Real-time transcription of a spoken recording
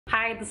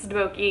Hi, this is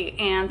Deboki,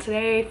 and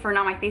today for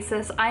Not My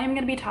Thesis, I am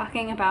going to be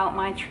talking about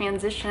my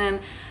transition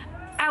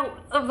out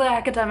of the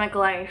academic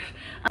life.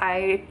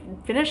 I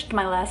finished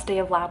my last day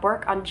of lab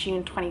work on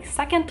June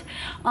 22nd.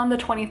 On the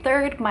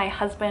 23rd, my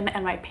husband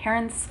and my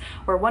parents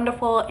were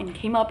wonderful and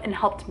came up and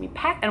helped me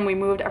pack, and we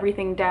moved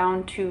everything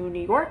down to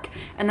New York.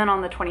 And then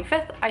on the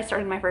 25th, I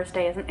started my first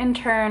day as an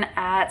intern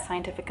at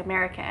Scientific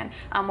American,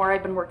 where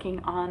I've been working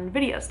on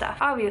video stuff.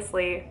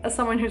 Obviously, as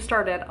someone who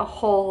started a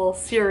whole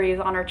series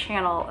on our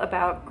channel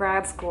about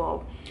grad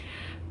school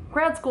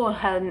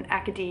in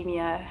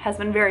academia has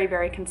been very,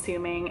 very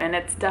consuming, and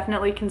it's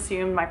definitely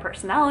consumed my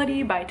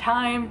personality, my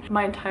time,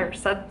 my entire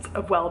sense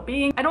of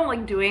well-being. I don't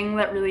like doing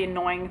that really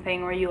annoying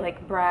thing where you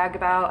like brag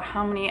about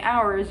how many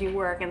hours you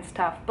work and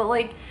stuff, but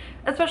like,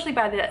 especially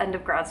by the end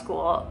of grad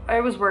school, I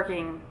was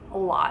working a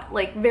lot,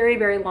 like very,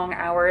 very long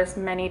hours,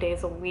 many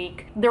days a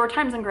week. There were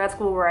times in grad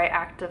school where I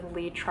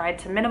actively tried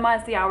to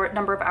minimize the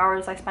number of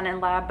hours I spent in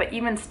lab, but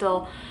even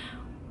still,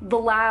 the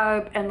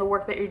lab and the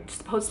work that you're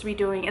supposed to be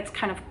doing, it's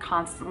kind of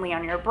constantly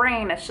on your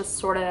brain. It's just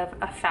sort of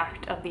a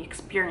fact of the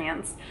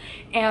experience.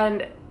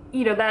 And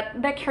you know,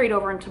 that carried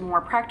over into more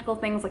practical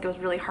things. Like, it was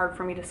really hard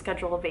for me to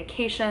schedule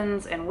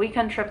vacations and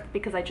weekend trips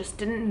because I just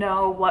didn't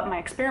know what my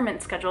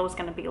experiment schedule was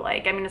going to be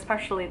like. I mean,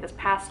 especially this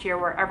past year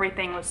where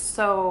everything was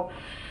so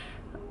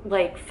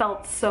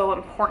felt so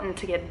important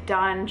to get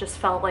done, just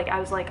felt like I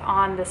was like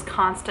on this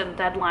constant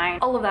deadline.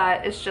 All of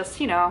that is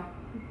just, you know,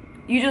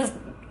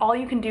 all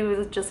you can do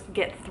is just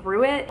get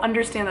through it.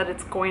 Understand that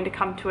it's going to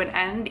come to an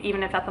end,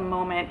 even if at the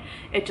moment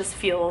it just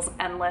feels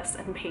endless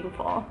and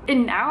painful.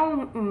 And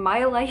now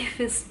my life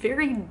is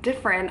very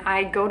different.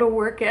 I go to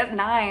work at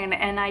 9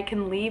 and I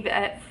can leave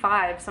at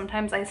 5.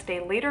 Sometimes I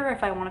stay later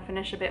if I want to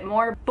finish a bit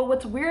more. But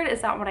what's weird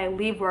is that when I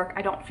leave work,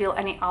 I don't feel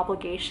any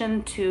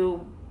obligation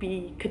to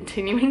be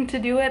continuing to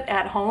do it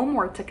at home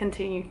or to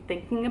continue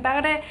thinking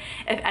about it.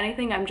 If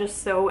anything, I'm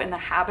just so in the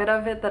habit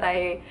of it that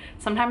I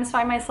sometimes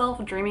find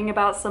myself dreaming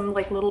about some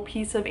like little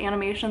piece of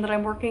animation that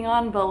I'm working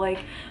on, but like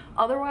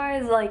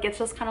otherwise, like it's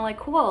just kind of like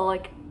cool,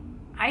 like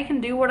I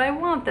can do what I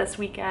want this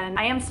weekend.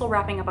 I am still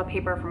wrapping up a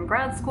paper from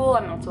grad school.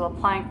 I'm also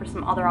applying for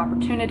some other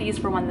opportunities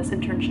for when this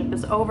internship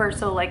is over.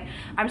 So like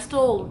I'm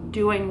still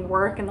doing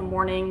work in the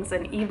mornings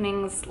and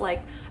evenings,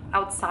 like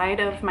outside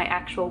of my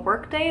actual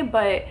work day,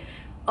 but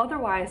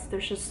otherwise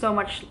there's just so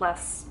much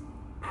less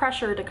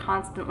pressure to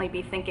constantly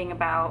be thinking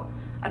about,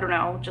 I don't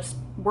know, just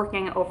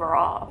working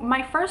overall.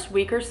 My first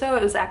week or so,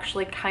 it was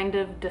actually kind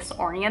of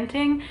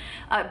disorienting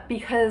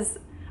because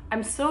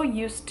I'm so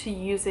used to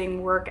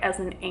using work as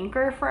an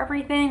anchor for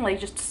everything. Like,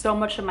 just so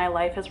much of my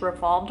life has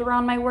revolved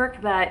around my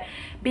work that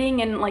being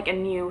in like a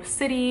new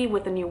city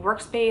with a new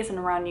workspace and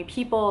around new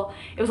people,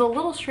 it was a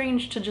little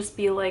strange to just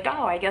be like,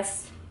 oh, I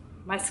guess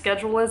my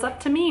schedule is up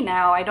to me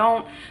now. I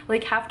don't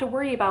like have to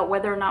worry about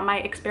whether or not my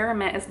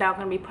experiment is now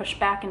going to be pushed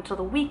back into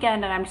the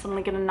weekend and I'm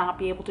suddenly going to not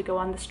be able to go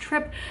on this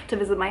trip to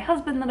visit my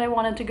husband that I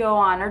wanted to go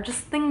on, or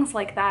just things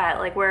like that,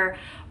 like where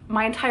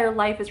my entire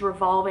life is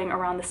revolving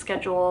around the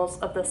schedules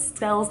of the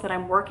cells that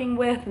I'm working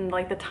with and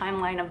like the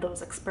timeline of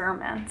those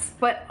experiments.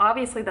 But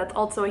obviously that's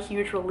also a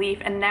huge relief,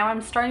 and now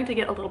I'm starting to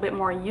get a little bit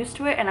more used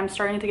to it, and I'm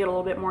starting to get a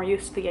little bit more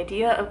used to the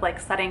idea of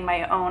like setting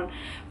my own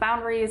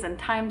boundaries and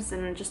times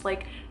and just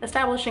like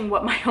establishing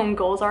what my own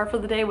goals are for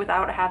the day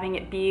without having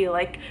it be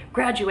like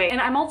graduate.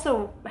 And I'm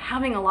also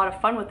having a lot of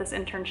fun with this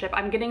internship.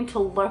 I'm getting to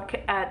look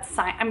at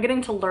science. I'm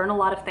getting to learn a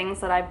lot of things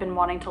that I've been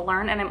wanting to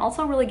learn, and I'm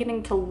also really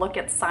getting to look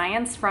at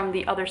science from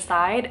the other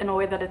side in a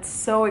way that it's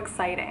so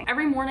exciting.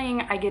 Every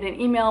morning I get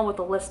an email with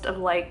a list of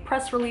like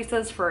press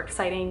releases for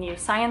exciting new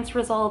science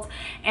results,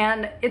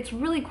 and it's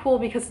really cool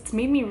because it's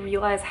made me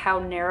realize how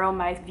narrow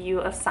my view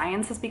of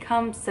science has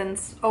become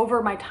since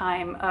over my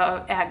time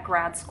at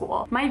grad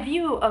school. My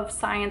view of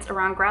science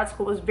around grad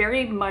school was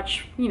very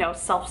much, you know,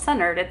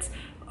 self-centered. It's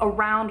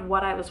around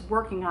what I was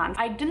working on.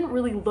 I didn't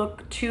really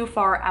look too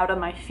far out of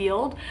my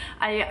field.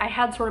 I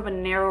had sort of a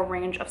narrow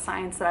range of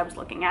science that I was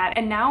looking at,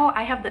 and now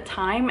I have the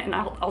time and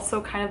also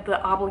kind of the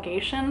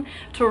obligation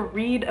to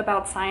read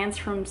about science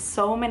from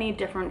so many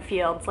different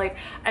fields. Like,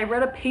 I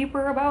read a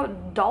paper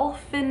about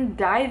dolphin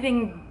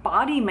diving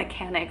body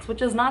mechanics,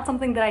 which is not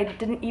something that I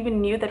didn't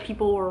even knew that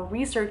people were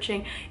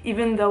researching,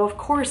 even though of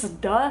course,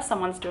 duh,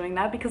 someone's doing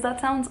that because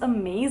that sounds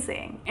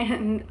amazing.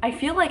 And I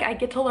feel like I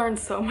get to learn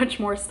so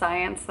much more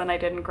science than I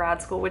did in grad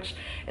school, which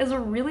is a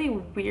really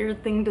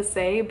weird thing to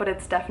say, but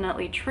it's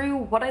definitely true.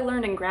 What I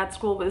learned in grad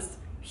school was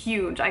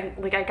huge. I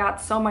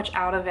got so much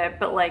out of it,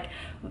 but like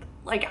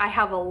I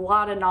have a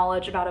lot of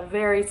knowledge about a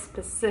very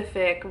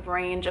specific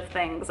range of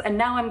things, and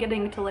now I'm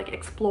getting to like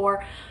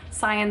explore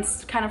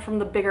science kind of from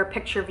the bigger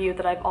picture view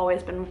that I've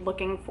always been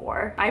looking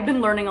for. I've been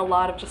learning a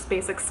lot of just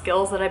basic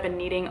skills that I've been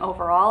needing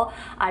overall.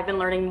 I've been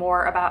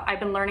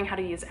learning how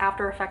to use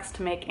After Effects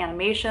to make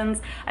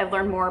animations. I've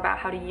learned more about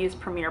how to use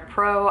Premiere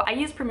Pro. I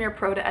use Premiere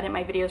Pro to edit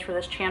my videos for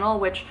this channel,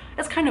 which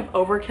is kind of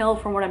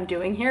overkill for what I'm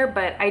doing here,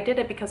 but I did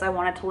it because I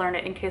wanted to learn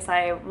it in case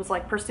I was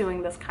like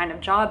pursuing this kind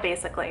of job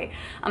basically.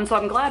 So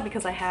I'm glad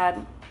because I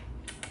had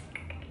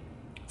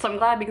So I'm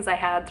glad because I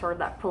had sort of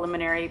that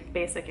preliminary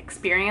basic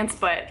experience,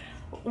 but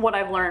what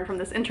I've learned from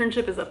this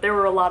internship is that there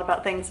were a lot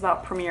about things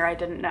about Premiere I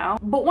didn't know.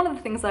 But one of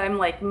the things that I'm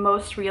like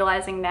most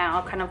realizing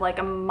now, kind of like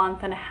a month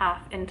and a half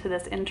into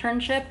this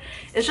internship,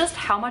 is just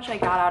how much I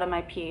got out of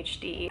my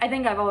PhD. I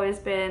think I've always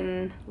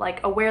been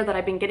like aware that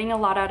I've been getting a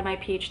lot out of my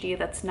PhD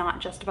that's not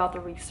just about the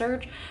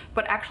research,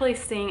 but actually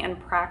seeing in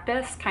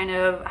practice kind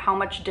of how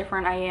much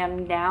different I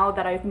am now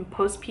that I'm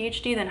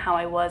post-PhD than how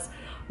I was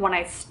when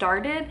I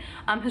started,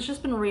 has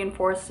just been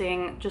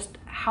reinforcing just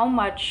how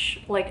much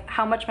my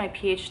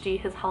PhD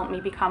has helped me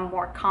become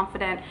more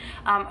confident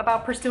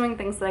about pursuing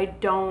things that I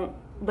don't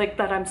like,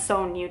 that I'm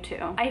so new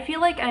to. I feel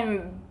like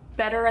I'm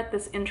better at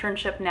this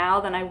internship now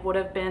than I would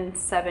have been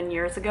 7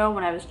 years ago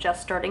when I was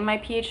just starting my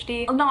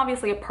PhD. And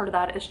obviously a part of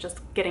that is just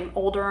getting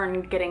older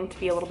and getting to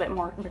be a little bit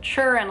more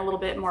mature and a little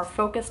bit more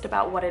focused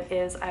about what it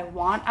is I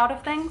want out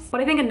of things.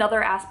 But I think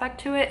another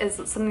aspect to it is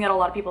something that a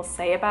lot of people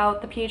say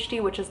about the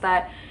PhD, which is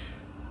that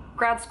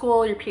grad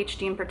school, your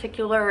PhD in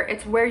particular,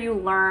 it's where you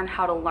learn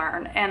how to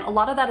learn. And a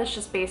lot of that is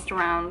just based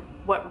around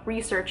what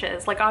research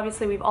is. Like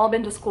obviously we've all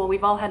been to school,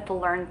 we've all had to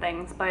learn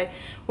things, but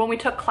when we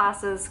took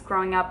classes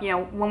growing up, you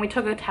know, when we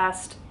took a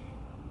test,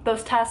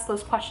 those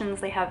questions,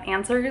 they have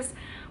answers.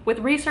 With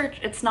research,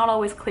 it's not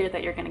always clear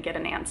that you're gonna get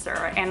an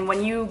answer. And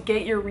when you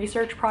get your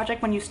research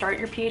project, when you start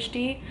your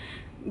PhD,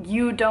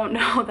 you don't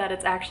know that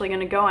it's actually going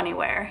to go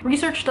anywhere.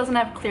 Research doesn't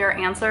have clear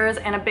answers,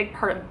 and a big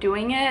part of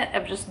doing it,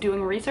 of just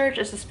doing research,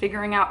 is just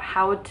figuring out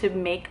how to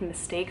make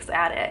mistakes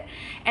at it.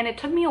 And it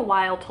took me a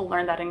while to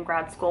learn that in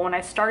grad school. When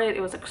I started,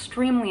 it was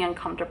extremely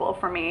uncomfortable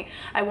for me.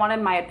 I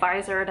wanted my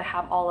advisor to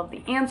have all of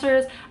the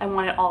answers. I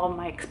wanted all of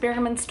my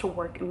experiments to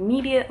work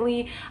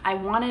immediately. I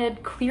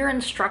wanted clear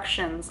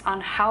instructions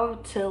on how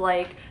to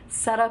like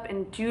set up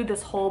and do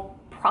this whole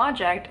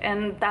project,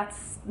 and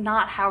that's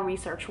not how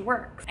research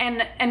works.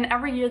 And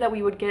every year that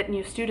we would get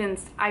new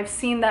students, I've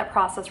seen that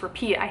process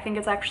repeat. I think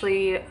it's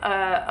actually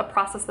a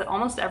process that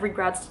almost every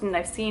grad student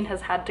I've seen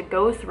has had to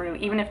go through,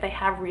 even if they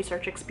have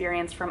research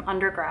experience from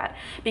undergrad,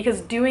 because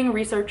doing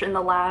research in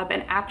the lab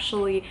and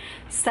actually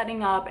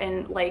setting up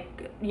and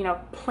like, you know,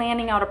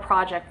 planning out a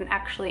project and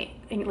actually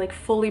like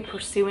fully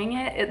pursuing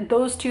it,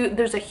 those two,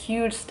 there's a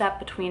huge step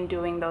between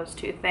doing those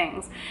two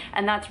things.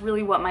 And that's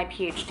really what my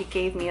PhD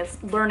gave me,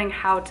 is learning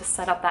how to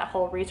set up that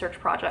whole research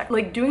project.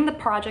 Like doing the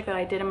project that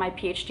I did in my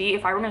PhD,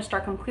 if I were going to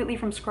start completely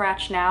from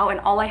scratch now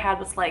and all I had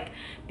was like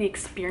the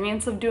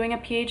experience of doing a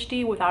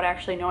PhD without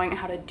actually knowing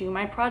how to do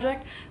my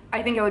project,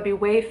 I think I would be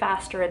way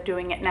faster at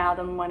doing it now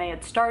than when I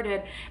had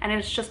started. And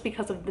it's just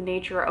because of the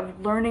nature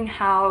of learning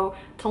how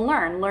to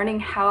learning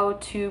how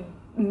to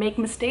make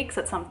mistakes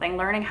at something,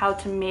 learning how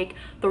to make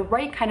the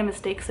right kind of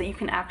mistakes that you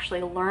can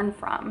actually learn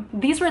from.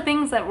 These were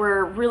things that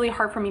were really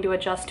hard for me to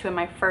adjust to in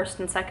my first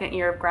and second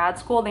year of grad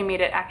school. They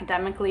made it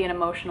academically and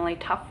emotionally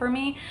tough for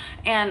me.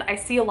 And I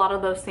see a lot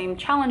of those same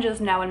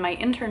challenges now in my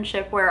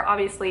internship, where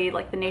obviously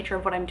like the nature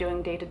of what I'm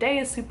doing day to day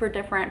is super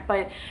different,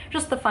 but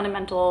just the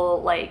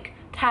fundamental like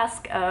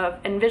task of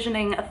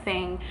envisioning a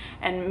thing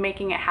and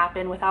making it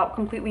happen without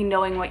completely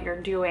knowing what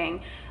you're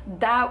doing,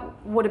 that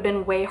would have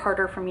been way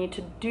harder for me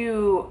to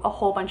do a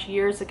whole bunch of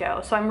years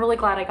ago. So I'm really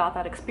glad I got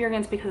that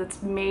experience, because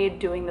it's made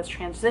doing this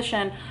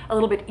transition a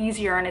little bit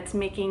easier and it's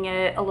making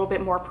it a little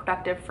bit more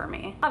productive for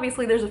me.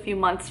 Obviously there's a few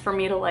months for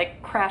me to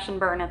like crash and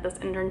burn at this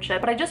internship,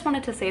 but I just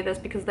wanted to say this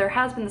because there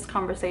has been this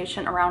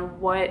conversation around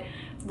what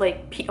a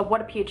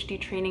PhD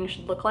training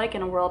should look like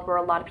in a world where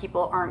a lot of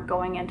people aren't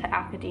going into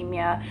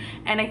academia.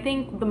 And I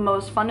think the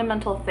most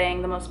fundamental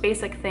thing, the most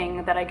basic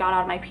thing that I got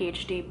out of my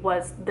PhD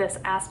was this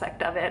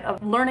aspect of it,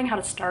 of learning how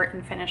to start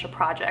and finish a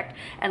project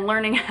and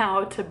learning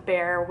how to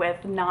bear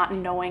with not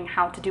knowing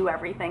how to do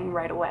everything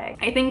right away.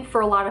 I think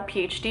for a lot of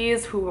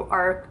PhDs who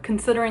are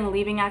considering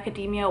leaving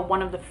academia,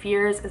 one of the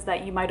fears is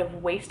that you might have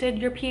wasted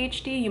your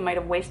PhD, you might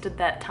have wasted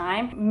that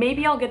time.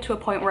 Maybe I'll get to a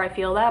point where I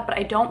feel that, but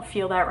I don't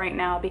feel that right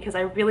now, because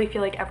I really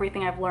feel like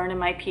everything I've learned in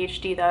my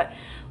PhD that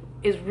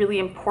is really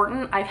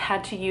important, I've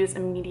had to use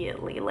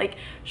immediately. Like,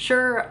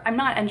 sure, I'm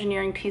not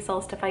engineering T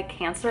cells to fight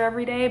cancer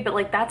every day, but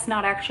like that's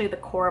not actually the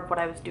core of what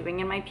I was doing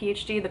in my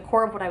PhD. The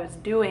core of what I was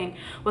doing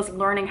was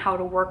learning how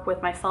to work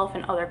with myself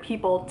and other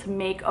people to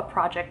make a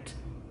project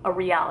a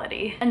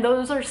reality. And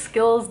those are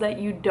skills that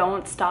you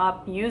don't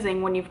stop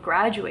using when you've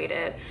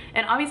graduated.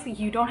 And obviously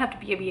you don't have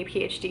to be a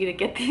PhD to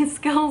get these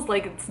skills.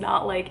 Like, it's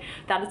not like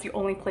that is the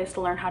only place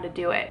to learn how to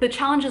do it. The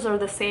challenges are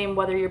the same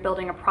whether you're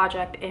building a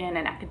project in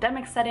an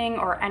academic setting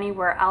or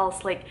anywhere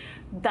else. Like,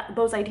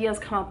 those ideas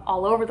come up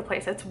all over the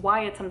place. It's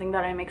why it's something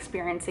that I'm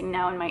experiencing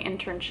now in my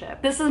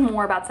internship. This is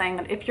more about saying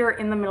that if you're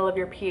in the middle of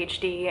your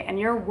PhD and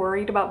you're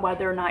worried about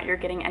whether or not you're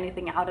getting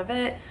anything out of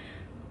it,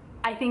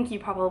 I think you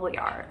probably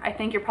are. I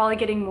think you're probably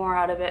getting more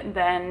out of it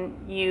than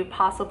you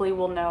possibly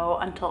will know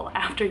until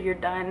after you're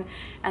done.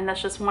 And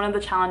that's just one of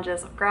the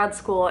challenges of grad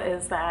school,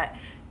 is that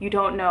you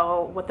don't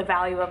know what the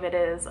value of it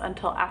is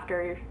until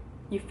after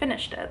you've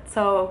finished it.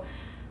 So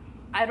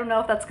I don't know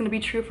if that's going to be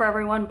true for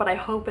everyone, but I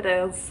hope it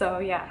is. So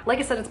yeah, like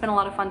I said, it's been a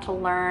lot of fun to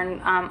learn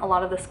a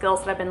lot of the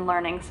skills that I've been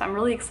learning. So I'm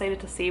really excited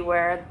to see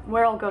where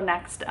I'll go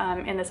next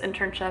in this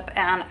internship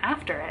and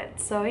after it.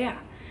 So yeah,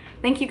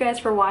 thank you guys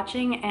for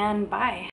watching, and bye.